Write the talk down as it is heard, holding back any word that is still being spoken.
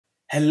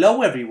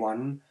Hello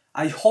everyone,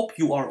 I hope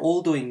you are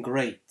all doing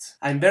great.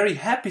 I'm very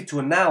happy to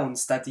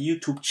announce that the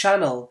YouTube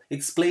channel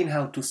Explain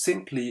How to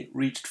Simply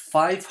reached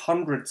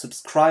 500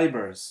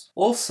 subscribers.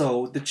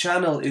 Also, the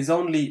channel is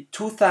only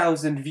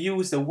 2,000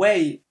 views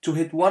away to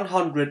hit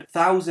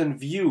 100,000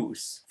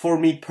 views. For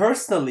me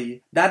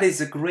personally, that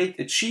is a great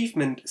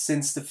achievement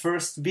since the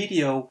first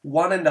video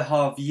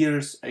 1.5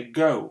 years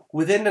ago.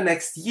 Within the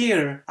next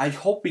year, I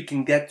hope we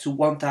can get to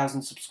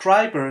 1,000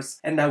 subscribers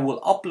and I will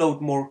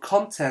upload more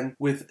content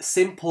with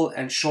simple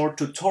and short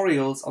tutorials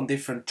on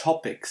different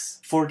topics.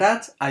 For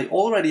that, I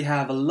already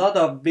have a lot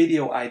of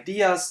video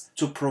ideas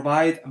to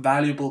provide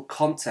valuable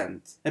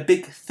content. A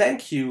big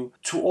thank you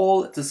to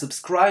all the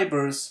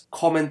subscribers,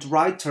 comment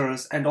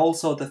writers, and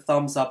also the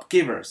thumbs up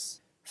givers.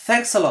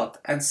 Thanks a lot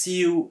and see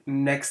you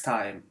next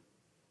time.